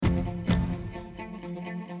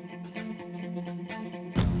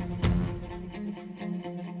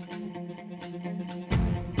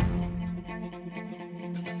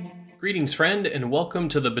Greetings, friend, and welcome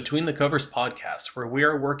to the Between the Covers podcast, where we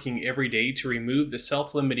are working every day to remove the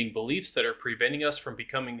self-limiting beliefs that are preventing us from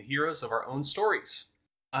becoming the heroes of our own stories.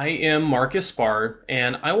 I am Marcus Spar,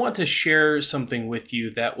 and I want to share something with you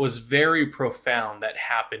that was very profound that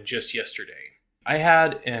happened just yesterday. I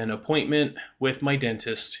had an appointment with my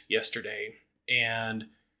dentist yesterday, and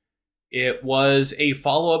it was a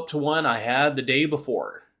follow-up to one I had the day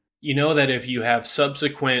before. You know that if you have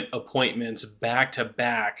subsequent appointments back to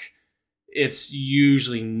back, it's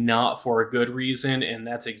usually not for a good reason, and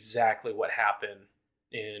that's exactly what happened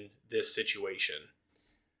in this situation.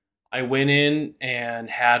 I went in and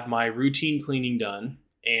had my routine cleaning done,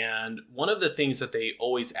 and one of the things that they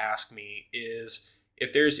always ask me is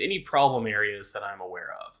if there's any problem areas that I'm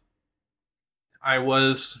aware of. I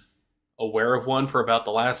was aware of one for about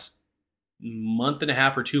the last month and a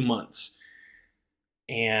half or 2 months,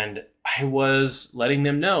 and I was letting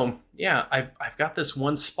them know, yeah, I've got this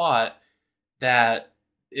one spot that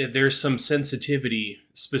there's some sensitivity,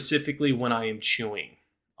 specifically when I am chewing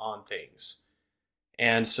on things.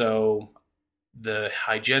 And so the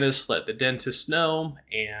hygienist let the dentist know,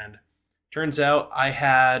 and turns out I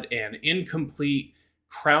had an incomplete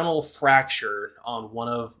crownal fracture on one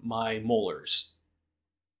of my molars,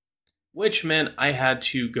 which meant I had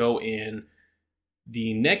to go in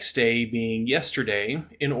the next day, being yesterday,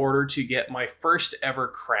 in order to get my first ever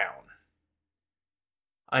crown.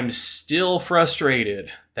 I'm still frustrated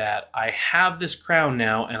that I have this crown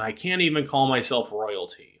now and I can't even call myself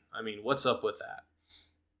royalty. I mean, what's up with that?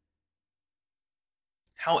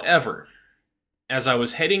 However, as I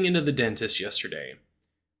was heading into the dentist yesterday,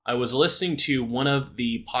 I was listening to one of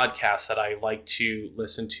the podcasts that I like to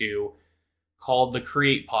listen to called the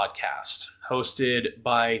Create Podcast, hosted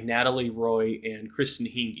by Natalie Roy and Kristen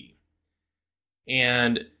Hinge.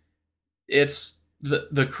 And it's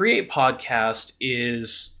the Create Podcast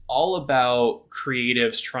is all about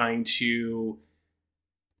creatives trying to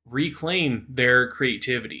reclaim their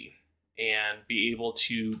creativity and be able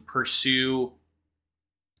to pursue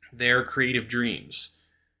their creative dreams.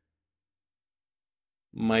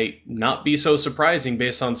 Might not be so surprising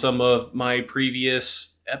based on some of my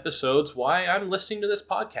previous episodes why I'm listening to this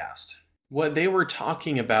podcast. What they were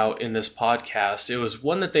talking about in this podcast, it was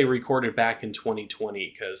one that they recorded back in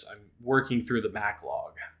 2020 because I'm working through the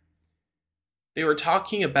backlog. They were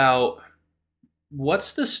talking about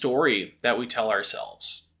what's the story that we tell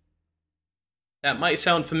ourselves. That might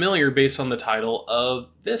sound familiar based on the title of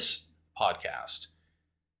this podcast,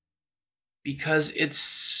 because it's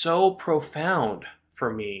so profound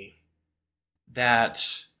for me that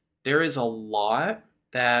there is a lot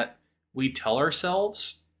that we tell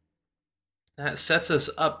ourselves that sets us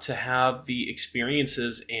up to have the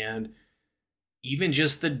experiences and even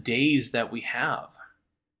just the days that we have.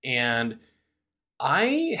 And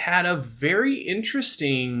I had a very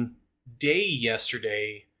interesting day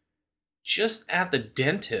yesterday just at the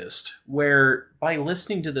dentist, where by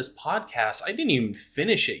listening to this podcast, I didn't even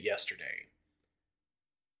finish it yesterday,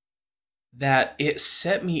 that it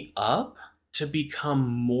set me up to become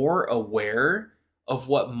more aware of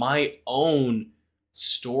what my own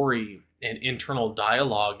story and internal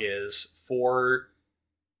dialogue is for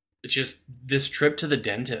just this trip to the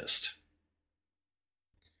dentist.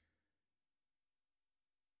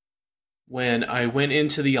 When I went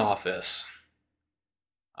into the office,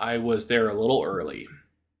 I was there a little early,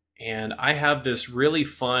 and I have this really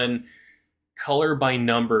fun color by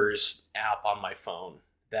numbers app on my phone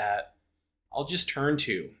that I'll just turn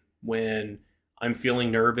to when I'm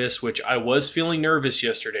feeling nervous, which I was feeling nervous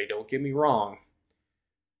yesterday, don't get me wrong.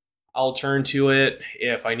 I'll turn to it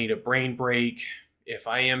if I need a brain break, if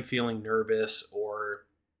I am feeling nervous, or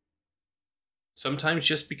sometimes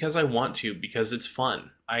just because I want to, because it's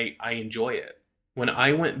fun. I enjoy it. When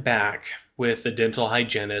I went back with the dental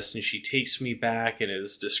hygienist and she takes me back and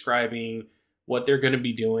is describing what they're going to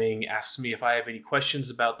be doing, asks me if I have any questions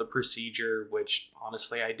about the procedure, which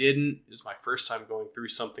honestly I didn't. It was my first time going through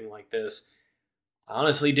something like this. I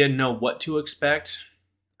honestly didn't know what to expect.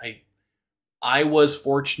 I was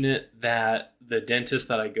fortunate that the dentist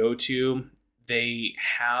that I go to, they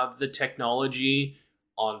have the technology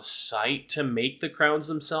on site to make the crowns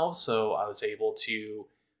themselves. So I was able to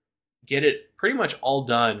get it pretty much all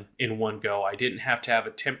done in one go. I didn't have to have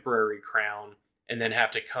a temporary crown and then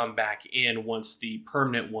have to come back in once the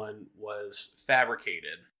permanent one was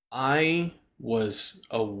fabricated. I was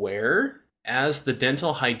aware as the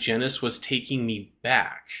dental hygienist was taking me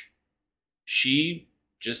back. She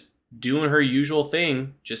just doing her usual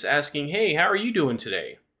thing, just asking, "Hey, how are you doing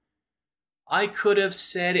today?" I could have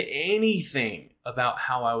said anything about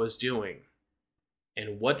how I was doing.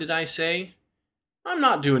 And what did I say? I'm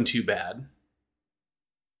not doing too bad.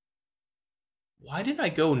 Why did I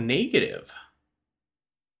go negative?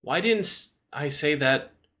 Why didn't I say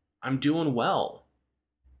that I'm doing well?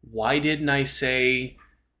 Why didn't I say,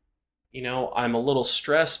 I'm a little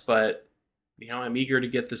stressed, but, I'm eager to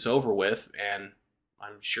get this over with and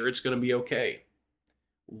I'm sure it's going to be okay?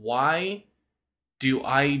 Why do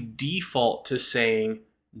I default to saying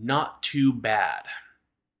not too bad?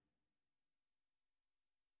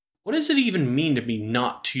 What does it even mean to be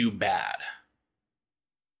not too bad?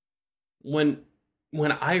 When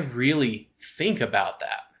when I really think about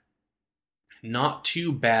that, not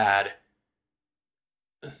too bad,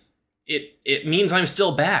 it means I'm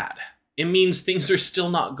still bad. It means things are still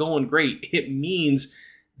not going great. It means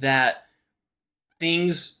that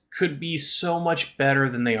things could be so much better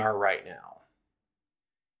than they are right now.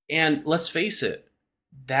 And let's face it,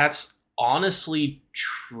 that's honestly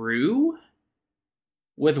true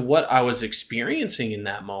with what I was experiencing in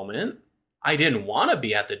that moment. I didn't want to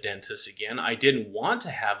be at the dentist again. I didn't want to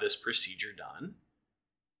have this procedure done.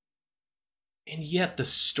 And yet, the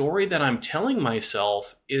story that I'm telling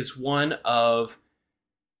myself is one of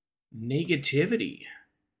negativity.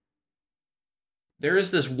 There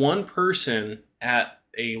is this one person at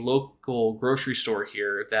a local grocery store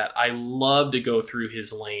here that I love to go through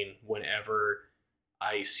his lane whenever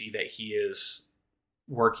I see that he is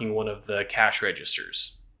working one of the cash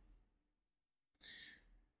registers.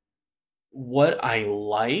 What I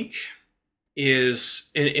like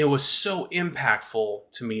is, and it was so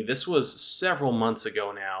impactful to me. This was several months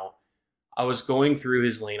ago now. I was going through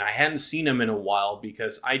his lane. I hadn't seen him in a while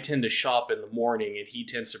because I tend to shop in the morning and he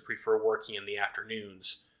tends to prefer working in the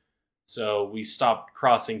afternoons. So we stopped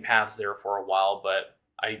crossing paths there for a while, but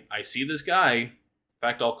I see this guy. In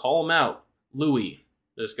fact, I'll call him out. Louis.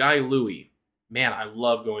 This guy, Louis. Man, I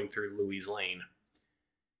love going through Louis' lane.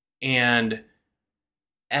 And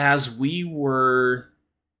as we were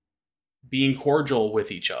being cordial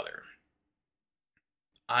with each other,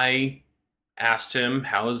 I asked him,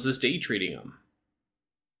 how is this day treating him?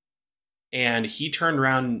 And he turned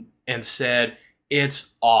around and said,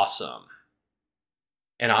 it's awesome.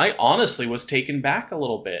 And I honestly was taken back a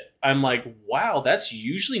little bit. I'm like, wow, that's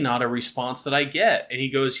usually not a response that I get. And he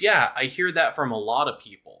goes, yeah, I hear that from a lot of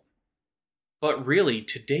people. But really,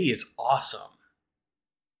 today is awesome.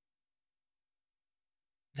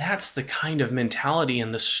 That's the kind of mentality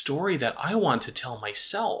and the story that I want to tell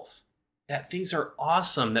myself. That things are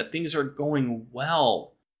awesome, that things are going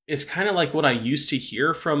well. It's kind of like what I used to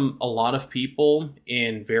hear from a lot of people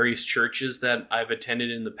in various churches that I've attended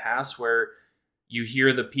in the past, where you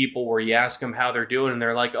hear the people where you ask them how they're doing and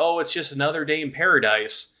they're like, oh, it's just another day in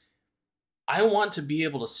paradise. I want to be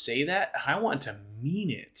able to say that, and I want to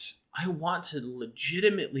mean it. I want to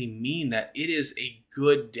legitimately mean that it is a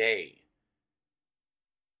good day.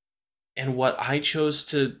 And what I chose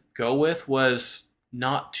to go with was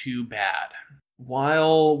not too bad.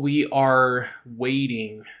 While we are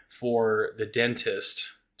waiting for the dentist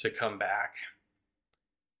to come back,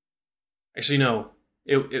 actually, no,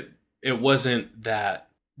 it wasn't that.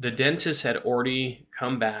 The dentist had already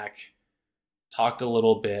come back, talked a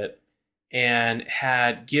little bit, and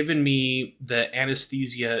had given me the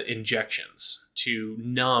anesthesia injections to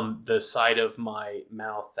numb the side of my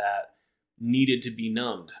mouth that needed to be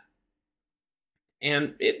numbed.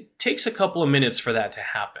 And it takes a couple of minutes for that to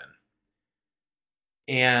happen.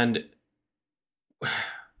 And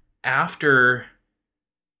after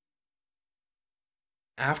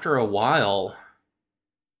a while,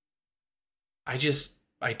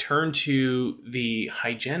 I turn to the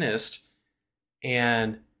hygienist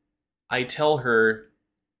and I tell her,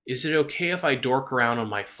 is it okay if I dork around on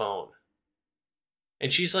my phone?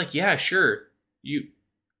 And she's like, yeah, sure.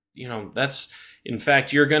 That's, in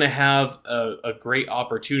fact, you're going to have a great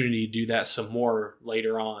opportunity to do that some more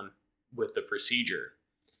later on with the procedure.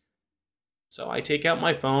 So I take out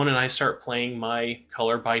my phone and I start playing my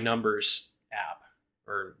Color by Numbers app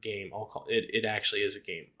or game. I'll call it. It actually is a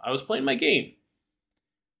game. I was playing my game.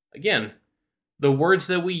 Again, the words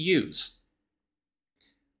that we use.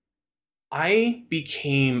 I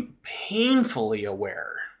became painfully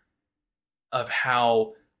aware of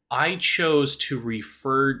how I chose to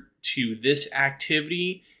refer to this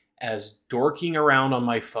activity as dorking around on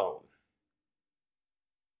my phone.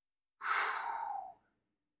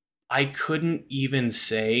 I couldn't even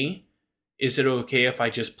say, is it okay if I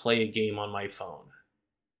just play a game on my phone?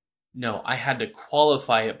 No, I had to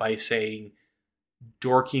qualify it by saying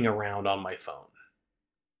dorking around on my phone.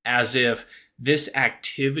 As if this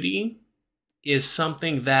activity is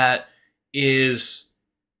something that is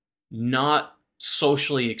not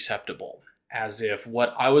socially acceptable. as if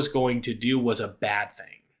what I was going to do was a bad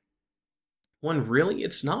thing, when really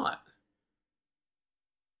it's not.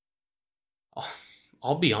 I'll,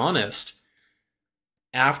 I'll be honest.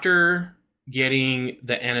 After getting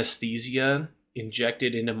the anesthesia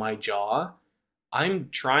injected into my jaw, I'm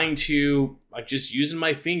just using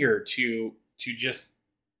my finger to just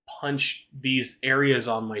punch these areas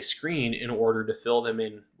on my screen in order to fill them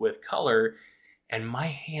in with color, and my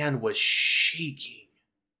hand was shaking.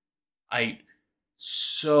 I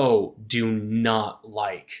so do not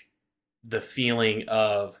like the feeling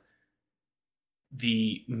of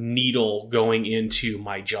the needle going into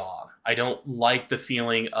my jaw. I don't like the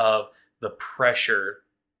feeling of the pressure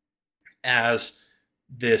as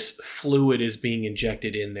this fluid is being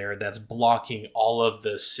injected in there that's blocking all of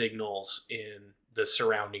the signals in the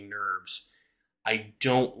surrounding nerves. I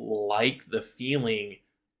don't like the feeling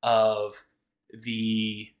of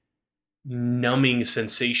the numbing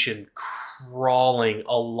sensation crawling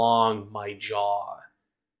along my jaw.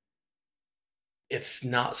 It's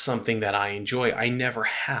not something that I enjoy. I never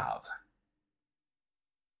have.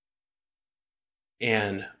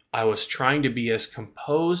 And I was trying to be as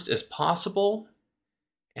composed as possible,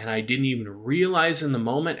 and I didn't even realize in the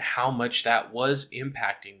moment how much that was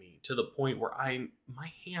impacting me, to the point where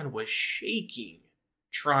my hand was shaking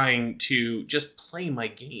trying to just play my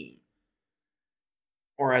game.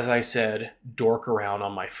 Or, as I said, dork around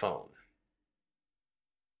on my phone.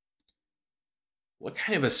 What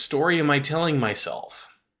kind of a story am I telling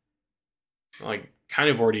myself? Well, I kind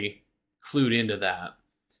of already clued into that.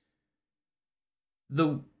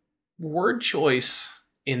 The word choice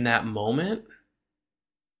in that moment,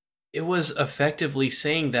 it was effectively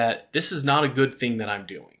saying that this is not a good thing that I'm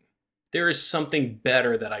doing. There is something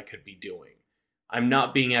better that I could be doing. I'm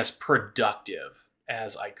not being as productive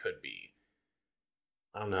as I could be.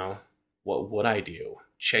 I don't know. What would I do?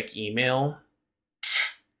 Check email?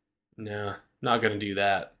 Nah, not going to do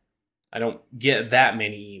that. I don't get that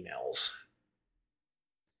many emails.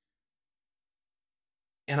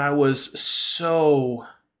 And I was so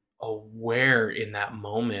aware in that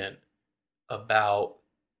moment about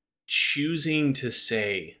choosing to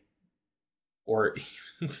say, or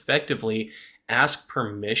effectively ask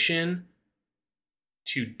permission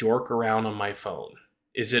to dork around on my phone.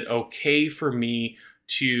 Is it okay for me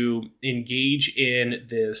to engage in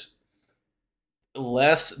this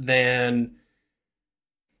less than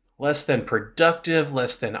productive,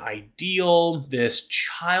 less than ideal, this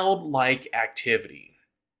childlike activity?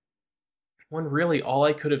 When really all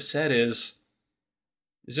I could have said is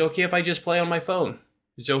it okay if I just play on my phone?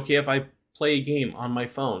 Is it okay if I play a game on my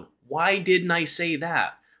phone? Why didn't I say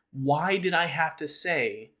that? Why did I have to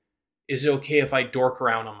say, is it okay if I dork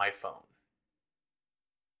around on my phone?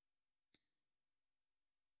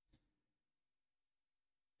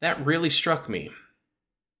 That really struck me.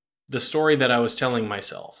 The story that I was telling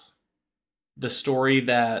myself. The story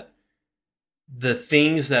that the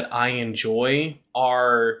things that I enjoy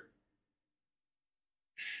are,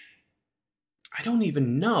 I don't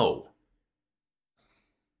even know.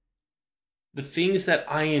 The things that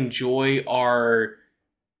I enjoy are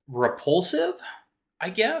repulsive, I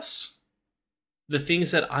guess. The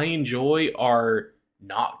things that I enjoy are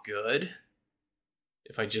not good,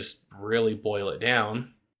 if I just really boil it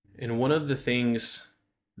down. And one of the things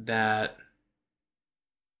that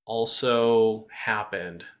also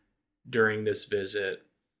happened during this visit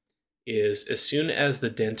is, as soon as the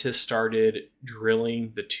dentist started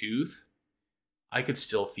drilling the tooth, I could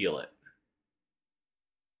still feel it.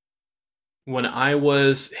 When I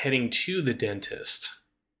was heading to the dentist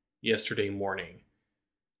yesterday morning,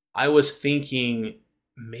 I was thinking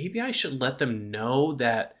maybe I should let them know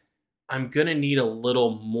that I'm going to need a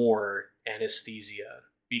little more anesthesia,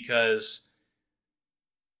 because,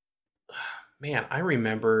 man, I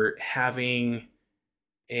remember having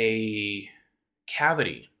a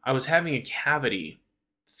cavity. I was having a cavity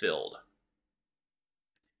filled,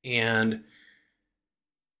 and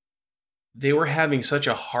they were having such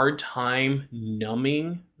a hard time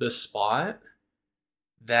numbing the spot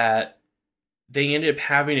that they ended up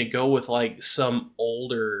having to go with like some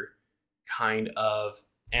older kind of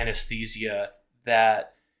anesthesia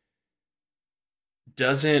that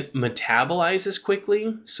doesn't metabolize as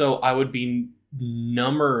quickly. So I would be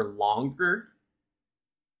number longer.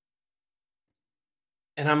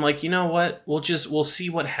 And I'm like, you know what? We'll see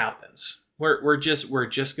what happens. We're just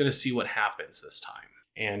gonna see what happens this time.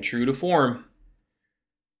 And true to form,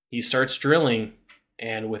 he starts drilling,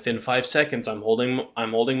 and within 5 seconds, I'm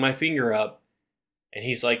holding my finger up, and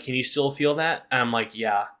he's like, "Can you still feel that?" And I'm like,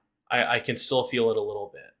 "Yeah, I can still feel it a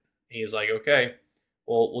little bit." And he's like, "Okay,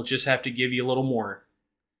 well, we'll just have to give you a little more."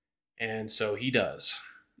 And so he does.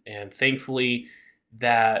 And thankfully,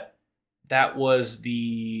 that that was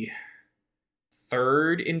the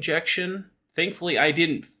third injection. Thankfully, I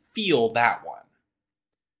didn't feel that one.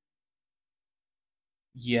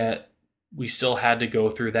 Yet, we still had to go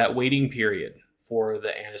through that waiting period for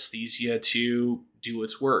the anesthesia to do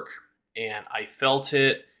its work. And I felt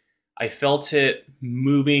it. I felt it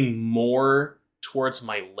moving more towards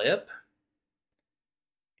my lip.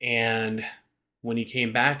 And when he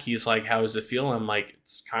came back, he's like, "How does it feel?" I'm like,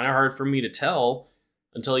 "It's kind of hard for me to tell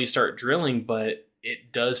until you start drilling, but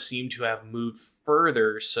it does seem to have moved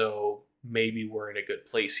further, so maybe we're in a good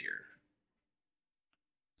place here."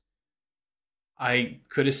 I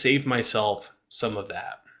could have saved myself some of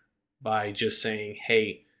that by just saying,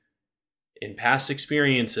 "Hey, in past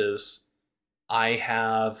experiences, I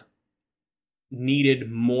have needed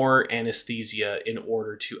more anesthesia in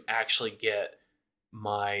order to actually get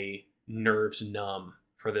my nerves numb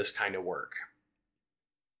for this kind of work."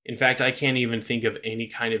 In fact, I can't even think of any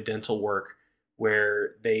kind of dental work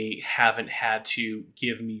where they haven't had to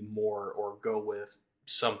give me more or go with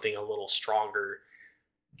something a little stronger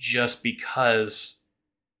just because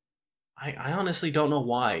I honestly don't know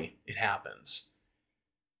why it happens.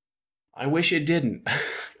 I wish it didn't.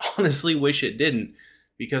 Honestly, wish it didn't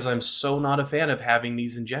because I'm so not a fan of having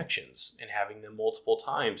these injections and having them multiple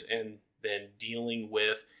times and then dealing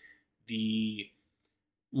with the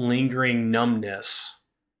lingering numbness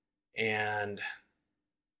and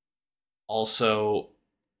also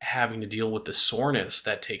having to deal with the soreness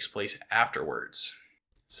that takes place afterwards.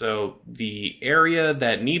 So the area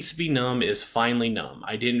that needs to be numb is finally numb.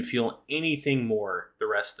 I didn't feel anything more the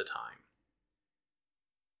rest of the time.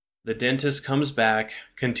 The dentist comes back,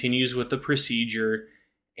 continues with the procedure,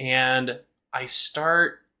 and I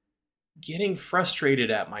start getting frustrated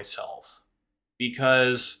at myself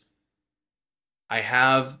because I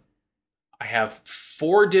have I have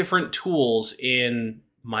four different tools in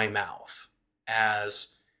my mouth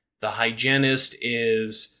as the hygienist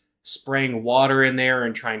is spraying water in there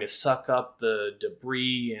and trying to suck up the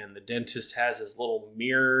debris, and the dentist has his little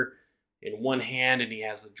mirror in one hand and he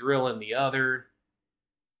has the drill in the other.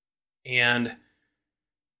 And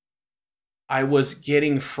I was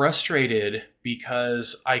getting frustrated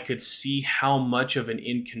because I could see how much of an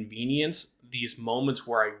inconvenience these moments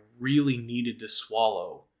where I really needed to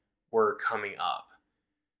swallow were coming up.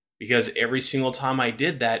 Because every single time I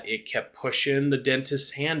did that, it kept pushing the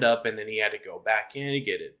dentist's hand up and then he had to go back in and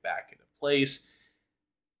get it back into place.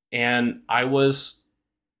 And I was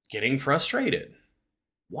getting frustrated.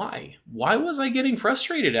 Why? Why was I getting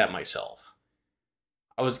frustrated at myself?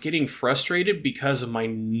 I was getting frustrated because of my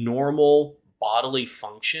normal bodily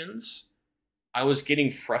functions. I was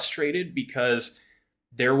getting frustrated because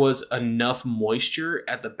there was enough moisture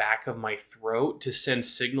at the back of my throat to send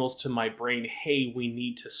signals to my brain, "Hey, we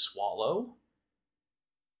need to swallow."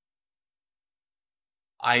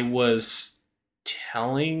 I was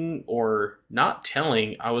telling or not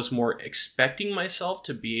telling, I was more expecting myself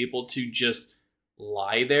to be able to just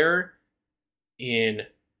lie there in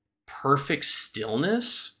perfect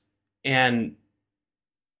stillness and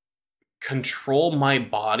control my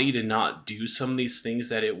body to not do some of these things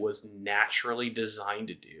that it was naturally designed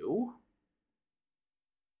to do.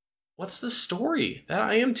 What's the story that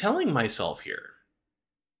I am telling myself here?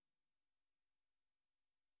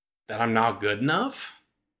 That I'm not good enough?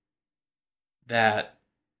 That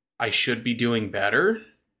I should be doing better?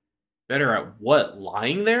 Better at what?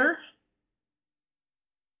 Lying there?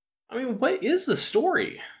 I mean, what is the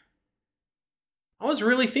story? I was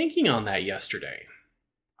really thinking on that yesterday.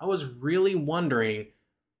 I was really wondering,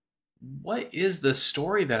 what is the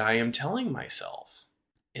story that I am telling myself?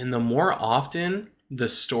 And the more often the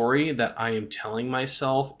story that I am telling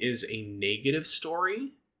myself is a negative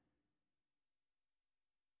story,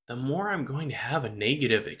 the more I'm going to have a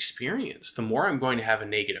negative experience, the more I'm going to have a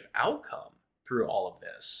negative outcome through all of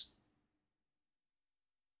this.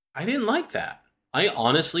 I didn't like that. I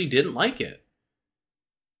honestly didn't like it.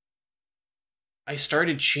 I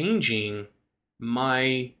started changing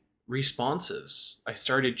my responses. I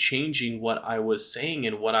started changing what I was saying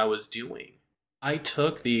and what I was doing. I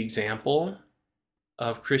took the example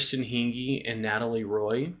of Kristen Hinge and Natalie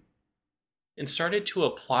Roy and started to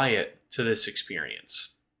apply it to this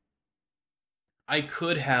experience. I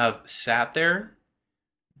could have sat there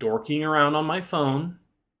dorking around on my phone.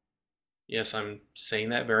 Yes, I'm saying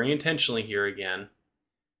that very intentionally here again.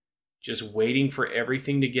 Just waiting for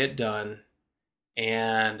everything to get done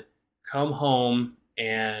and come home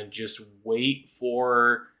and just wait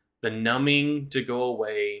for the numbing to go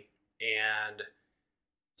away and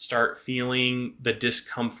start feeling the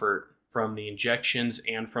discomfort from the injections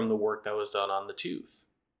and from the work that was done on the tooth.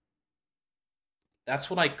 That's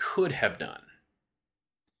what I could have done.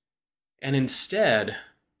 And instead,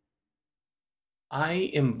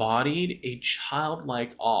 I embodied a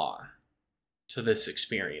childlike awe to this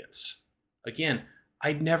experience. Again,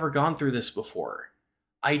 I'd never gone through this before.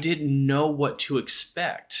 I didn't know what to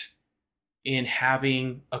expect in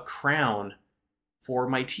having a crown for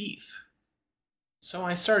my teeth. So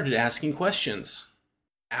I started asking questions.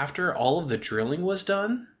 After all of the drilling was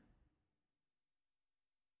done,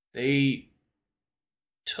 they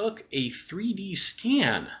took a 3D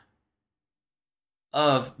scan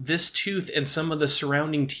of this tooth and some of the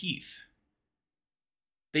surrounding teeth.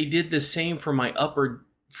 They did the same for my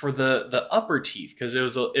the upper teeth, because it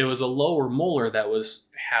was a lower molar that was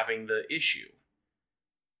having the issue.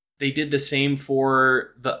 They did the same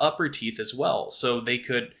for the upper teeth as well, so they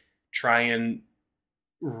could try and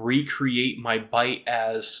recreate my bite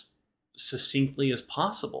as succinctly as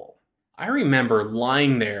possible. I remember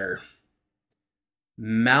lying there,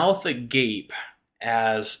 mouth agape,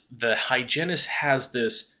 as the hygienist has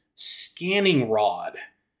this scanning rod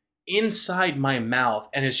inside my mouth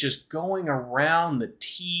and it's just going around the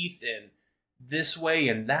teeth and this way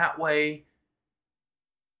and that way.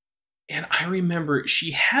 And I remember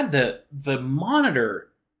she had the monitor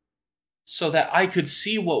so that I could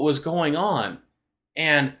see what was going on.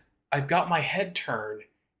 And I've got my head turned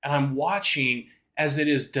and I'm watching as it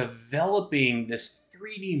is developing this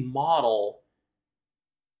 3D model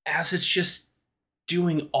as it's just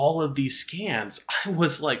doing all of these scans. I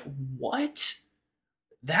was like, what?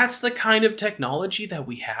 That's the kind of technology that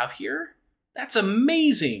we have here? That's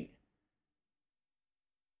amazing.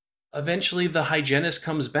 Eventually, the hygienist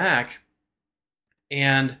comes back,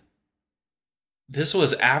 and this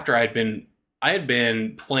was after I had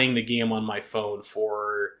been playing the game on my phone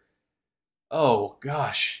for, oh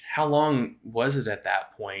gosh, how long was it at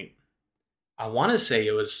that point? I want to say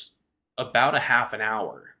it was about a half an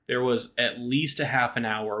hour. There was at least a half an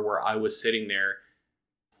hour where I was sitting there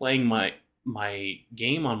playing my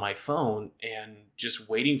game on my phone and just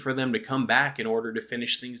waiting for them to come back in order to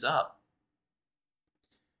finish things up.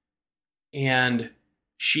 And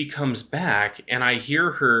she comes back and I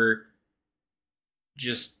hear her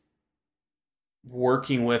just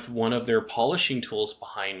working with one of their polishing tools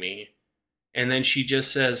behind me. And then she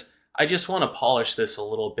just says, I just want to polish this a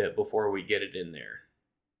little bit before we get it in there.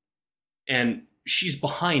 And she's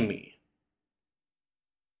behind me.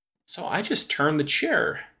 So I just turn the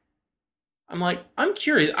chair. I'm like, I'm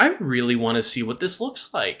curious. I really want to see what this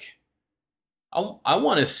looks like. I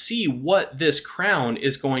want to see what this crown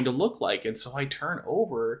is going to look like. And so I turn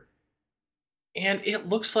over and it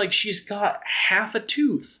looks like she's got half a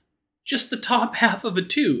tooth. Just the top half of a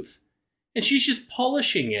tooth. And she's just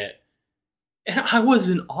polishing it. And I was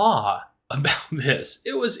in awe about this.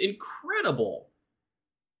 It was incredible.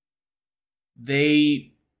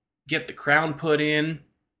 They get the crown put in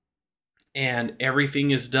and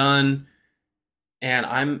everything is done. And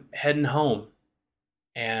I'm heading home.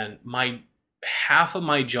 And half of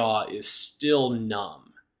my jaw is still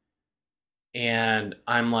numb. And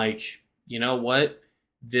I'm like, you know what?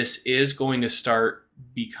 This is going to start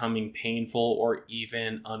becoming painful or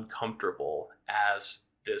even uncomfortable as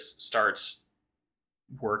this starts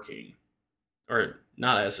working. Or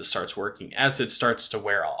not as it starts working, as it starts to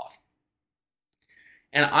wear off.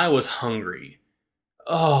 And I was hungry.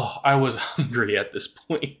 Oh, I was hungry at this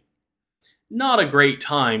point. Not a great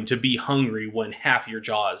time to be hungry when half your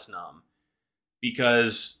jaw is numb.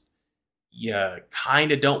 Because you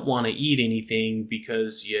kind of don't want to eat anything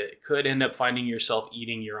because you could end up finding yourself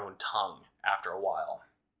eating your own tongue after a while.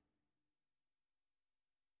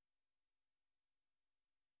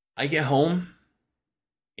 I get home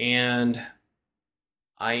and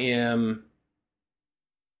I am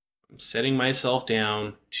setting myself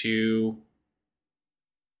down to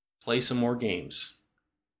play some more games.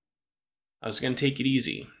 I was going to take it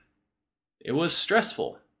easy. It was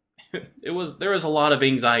stressful. There was a lot of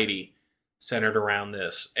anxiety centered around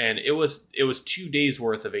this, and it was 2 days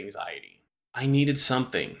worth of anxiety. I needed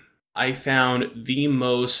something. I found the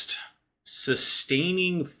most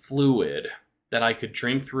sustaining fluid that I could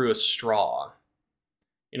drink through a straw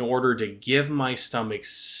in order to give my stomach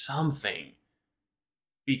something,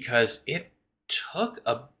 because it took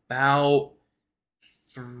about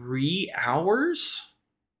 3 hours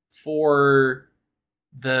for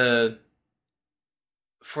the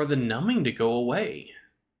numbing to go away.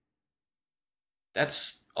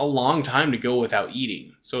 That's a long time to go without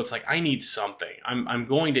eating. So it's like, I need something. I'm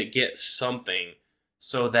going to get something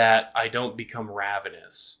so that I don't become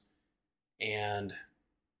ravenous. And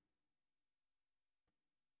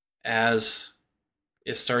as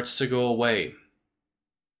it starts to go away,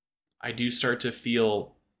 I start to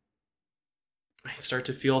feel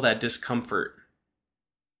that discomfort.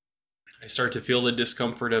 I start to feel the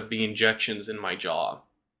discomfort of the injections in my jaw.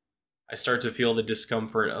 I start to feel the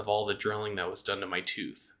discomfort of all the drilling that was done to my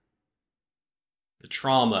tooth. The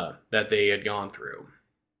trauma that they had gone through.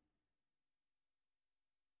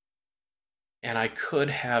 And I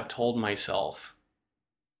could have told myself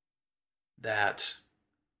that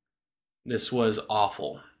this was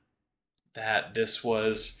awful, that this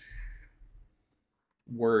was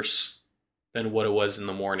worse than what it was in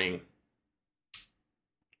the morning.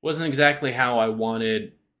 Wasn't exactly how I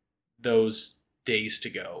wanted those days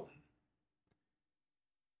to go.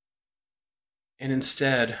 And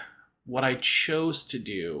instead, what I chose to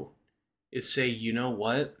do is say, you know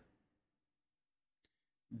what?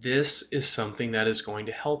 This is something that is going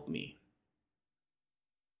to help me.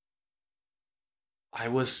 I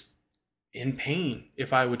was in pain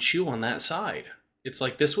if I would chew on that side. It's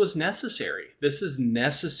like this was necessary. This is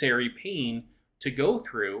necessary pain to go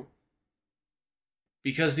through,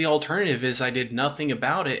 because the alternative is I did nothing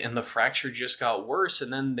about it and the fracture just got worse,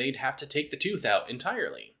 and then they'd have to take the tooth out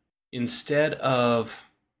entirely. Instead of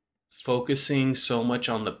focusing so much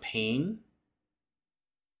on the pain,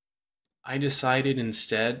 I decided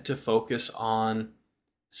instead to focus on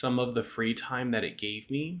some of the free time that it gave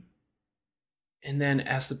me. And then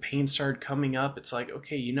as the pain started coming up, it's like,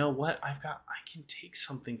 okay, you know what? I can take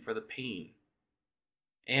something for the pain.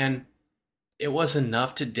 And it was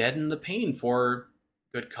enough to deaden the pain for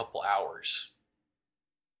a good couple hours.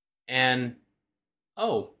 And,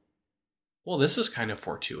 oh, well, this is kind of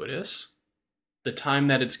fortuitous. The time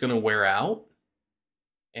that it's going to wear out,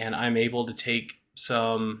 and I'm able to take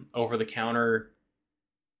some over-the-counter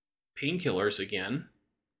painkillers again,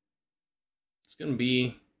 it's going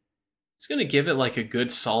to give it like a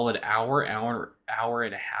good solid hour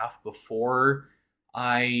and a half before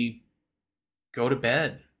I go to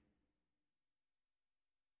bed.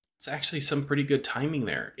 It's actually some pretty good timing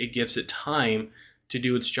there. It gives it time to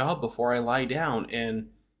do its job before I lie down, and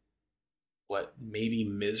maybe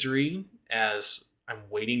misery as I'm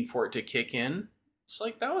waiting for it to kick in. It's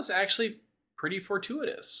like that was actually pretty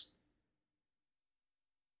fortuitous.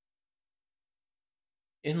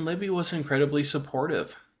 And Libby was incredibly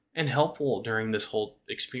supportive and helpful during this whole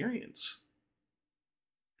experience.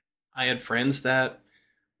 I had friends that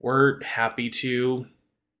were happy to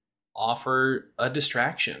offer a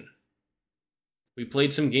distraction. We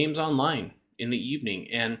played some games online in the evening,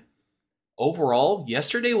 and overall,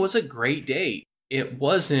 yesterday was a great day. It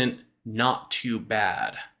wasn't not too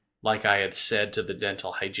bad, like I had said to the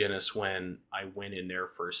dental hygienist when I went in there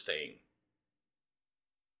first thing.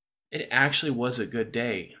 It actually was a good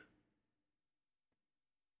day.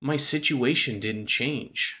 My situation didn't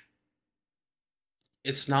change.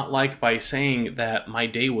 It's not like by saying that my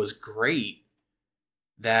day was great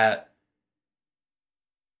that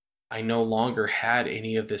I no longer had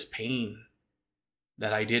any of this pain,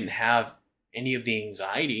 that I didn't have any of the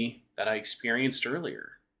anxiety that I experienced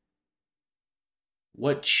earlier.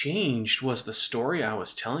 What changed was the story I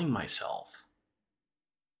was telling myself.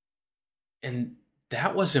 And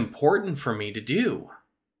that was important for me to do.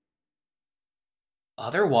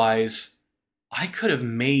 Otherwise, I could have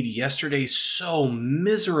made yesterday so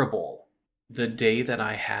miserable. The day that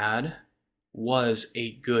I had was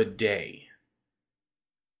a good day.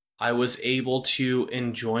 I was able to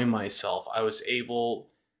enjoy myself. I was able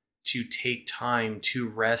to take time to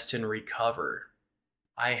rest and recover.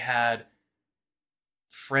 I had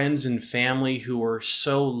friends and family who were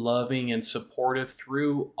so loving and supportive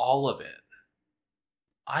through all of it.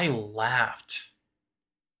 I laughed.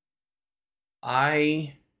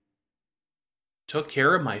 I took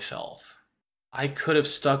care of myself. I could have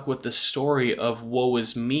stuck with the story of woe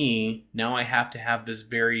is me. Now I have to have this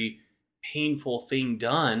very painful thing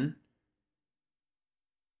done.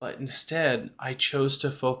 But instead, I chose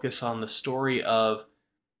to focus on the story of,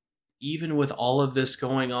 even with all of this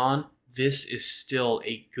going on, this is still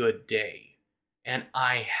a good day. And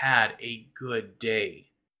I had a good day.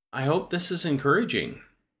 I hope this is encouraging.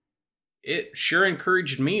 It sure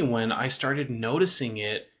encouraged me when I started noticing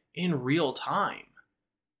it in real time.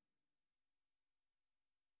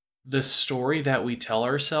 The story that we tell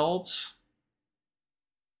ourselves,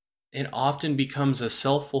 it often becomes a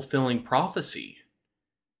self-fulfilling prophecy.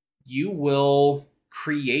 You will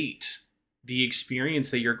create the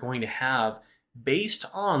experience that you're going to have based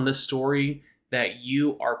on the story that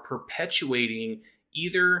you are perpetuating,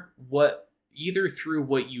 either through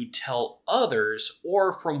what you tell others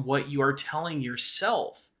or from what you are telling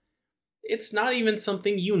yourself. It's not even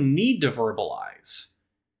something you need to verbalize.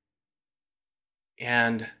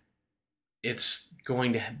 And it's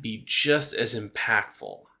going to be just as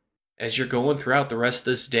impactful as you're going throughout the rest of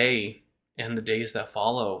this day and the days that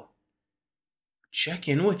follow. Check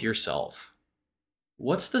in with yourself.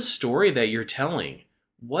 What's the story that you're telling?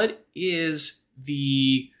 What is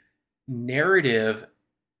the narrative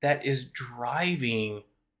that is driving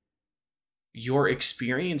your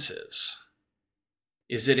experiences?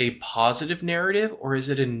 Is it a positive narrative or is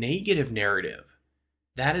it a negative narrative?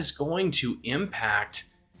 That is going to impact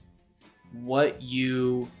what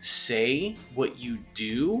you say, what you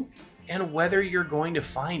do, and whether you're going to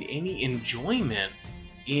find any enjoyment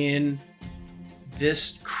in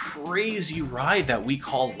this crazy ride that we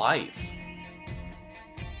call life.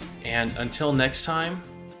 And until next time,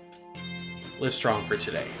 live strong for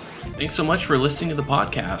today. Thanks so much for listening to the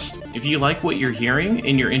podcast. If you like what you're hearing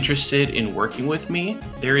and you're interested in working with me,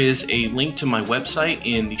 there is a link to my website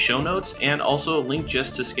in the show notes and also a link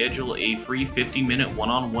just to schedule a free 50-minute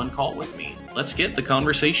one-on-one call with me. Let's get the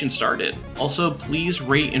conversation started. Also, please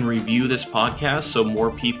rate and review this podcast so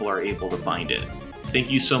more people are able to find it.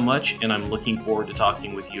 Thank you so much, and I'm looking forward to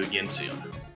talking with you again soon.